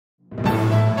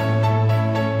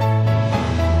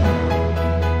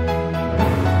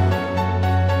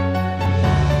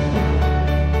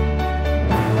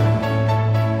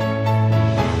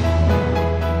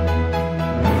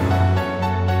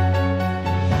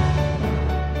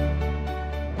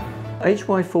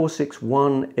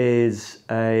HY461 is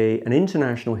an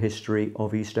international history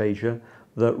of East Asia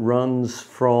that runs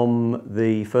from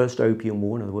the First Opium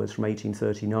War, in other words from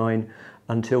 1839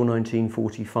 until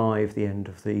 1945, the end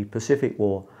of the Pacific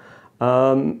War.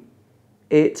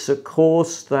 It's a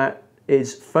course that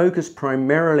is focused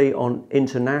primarily on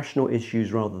international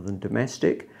issues rather than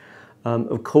domestic.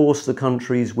 Of course, the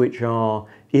countries which are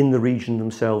in the region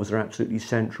themselves are absolutely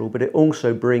central, but it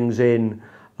also brings in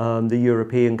the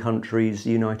European countries, the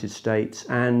United States,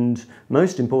 and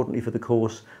most importantly for the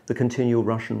course, the continual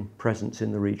Russian presence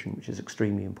in the region, which is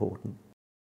extremely important.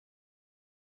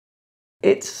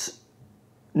 It's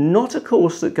not a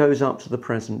course that goes up to the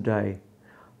present day,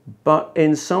 but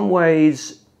in some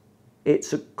ways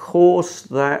it's a course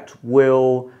that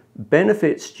will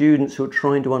benefit students who are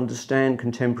trying to understand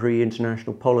contemporary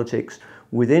international politics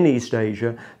within East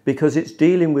Asia, because it's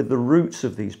dealing with the roots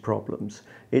of these problems.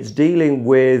 It's dealing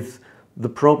with the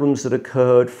problems that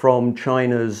occurred from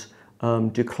China's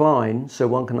decline, so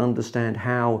one can understand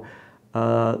how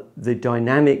the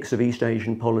dynamics of East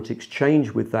Asian politics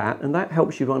change with that, and that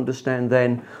helps you to understand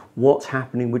then what's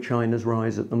happening with China's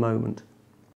rise at the moment.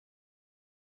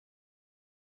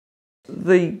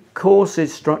 The course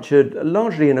is structured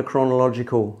largely in a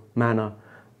chronological manner.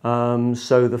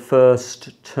 So the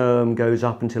first term goes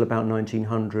up until about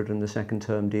 1900 and the second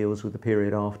term deals with the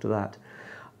period after that.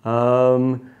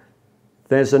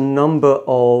 There's a number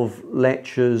of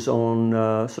lectures on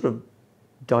sort of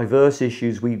diverse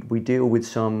issues. We deal with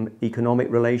some economic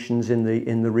relations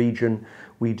in the region.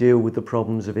 We deal with the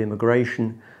problems of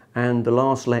immigration. And the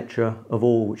last lecture of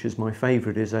all, which is my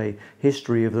favourite, is a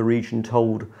history of the region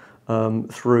told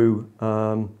through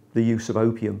the use of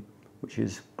opium, which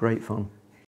is great fun.